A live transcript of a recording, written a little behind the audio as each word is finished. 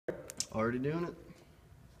Already doing it?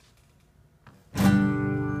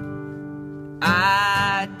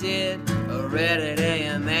 I did a Reddit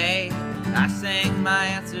AMA. I sang my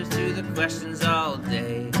answers to the questions all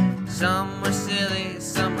day. Some were silly,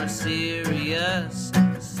 some were serious,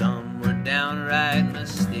 some were downright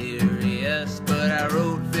mysterious. But I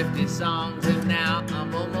wrote 50 songs and now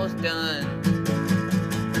I'm almost done.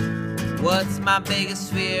 What's my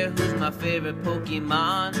biggest fear? Who's my favorite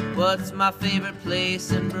Pokemon? What's my favorite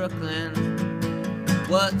place in Brooklyn?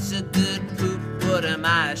 What's a good poop? What am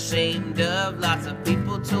I ashamed of? Lots of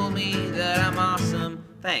people told me that I'm awesome.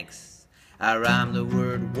 Thanks. I rhymed the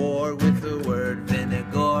word war with the word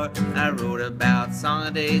vinegar. I wrote about Song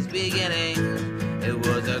of Day's beginning. It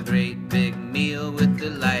was a great big meal with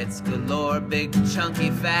delights galore, big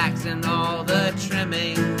chunky facts and all the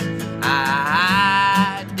trimming.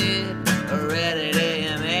 I did a Reddit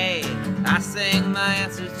AMA. I sang my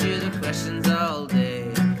answers to the questions all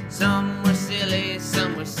day. Some were silly,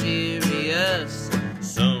 some were serious,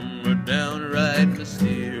 some were downright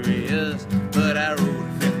mysterious. But I wrote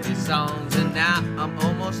 50 songs and now I'm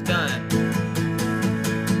almost done.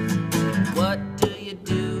 What do you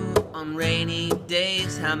do on rainy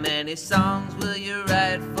days? How many songs will you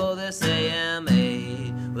write for this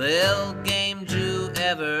AMA? Will Game Jew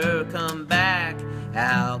ever come back?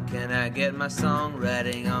 How can I get my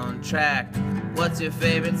songwriting on track? What's your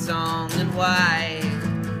favorite song and why?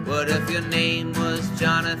 What if your name was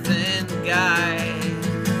Jonathan Guyy?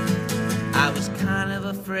 I was kind of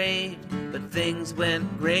afraid, but things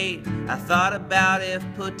went great. I thought about if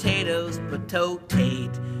potatoes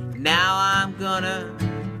potatate. Now I'm gonna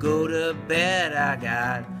go to bed. I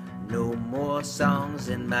got no more songs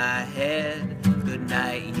in my head. Good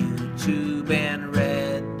night, YouTube and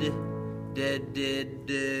Red. Dead.